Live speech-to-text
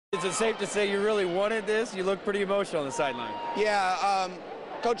Is it safe to say you really wanted this? You look pretty emotional on the sideline. Yeah,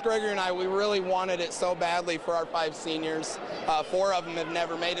 Coach Gregory and I, we really wanted it so badly for our 5 seniors. 4 of them have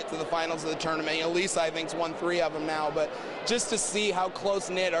never made it to the finals of the tournament. Lisa, I think, has won 3 of them now. But just to see how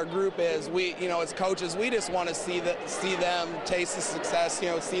close-knit our group is, we, as coaches, we just want to see them taste the success,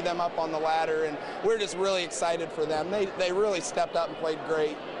 see them up on the ladder. And we're just really excited for them. They really stepped up and played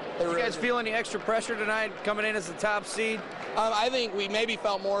great. Did you guys feel any extra pressure tonight coming in as the top seed? I think we maybe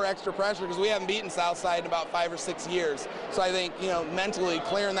felt more extra pressure because we haven't beaten Southside in about 5 or 6 years. So I think, mentally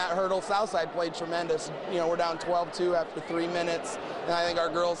clearing that hurdle, Southside played tremendous. We're down 12-2 after 3 minutes. And I think our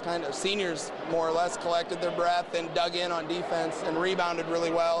girls seniors more or less collected their breath and dug in on defense and rebounded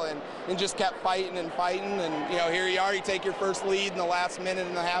really well and just kept fighting and fighting. And, here you are, you take your first lead in the last minute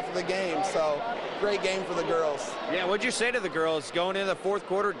and a half of the game. So great game for the girls. Yeah, what'd you say to the girls going into the fourth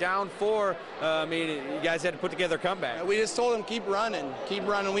quarter down 4? You guys had to put together a comeback. We just told them keep running.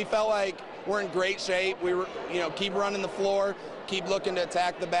 We felt like we're in great shape. We were, keep running the floor, keep looking to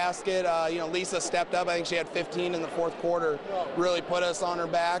attack the basket. Lisa stepped up. I think she had 15 in the fourth quarter. Really put us on her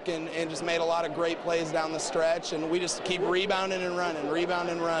back and just made a lot of great plays down the stretch. And we just keep rebounding and running, rebound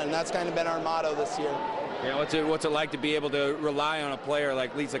and run. That's kind of been our motto this year. Yeah, what's it like to be able to rely on a player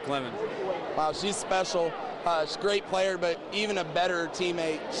like Lisa Clemens? Wow, she's special. She's a great player, but even a better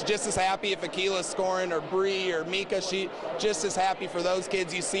teammate. She's just as happy if Akila's scoring, or Bree, or Mika. She's just as happy for those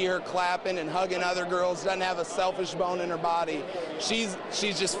kids. You see her clapping and hugging other girls. Doesn't have a selfish bone in her body. She's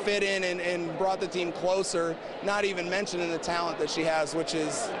just fit in and brought the team closer. Not even mentioning the talent that she has, which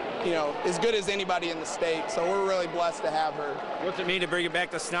is, as good as anybody in the state. So we're really blessed to have her. What's it mean to bring it back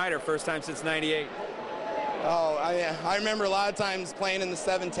to Snider, first time since '98? Oh, I remember a lot of times playing in the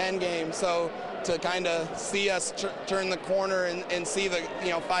 7-10 game, so to kind of see us turn the corner and see the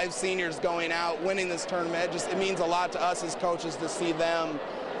 5 seniors going out, winning this tournament, it means a lot to us as coaches to see them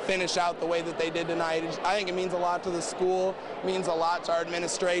finish out the way that they did tonight. I think it means a lot to the school, it means a lot to our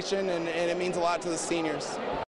administration, and it means a lot to the seniors.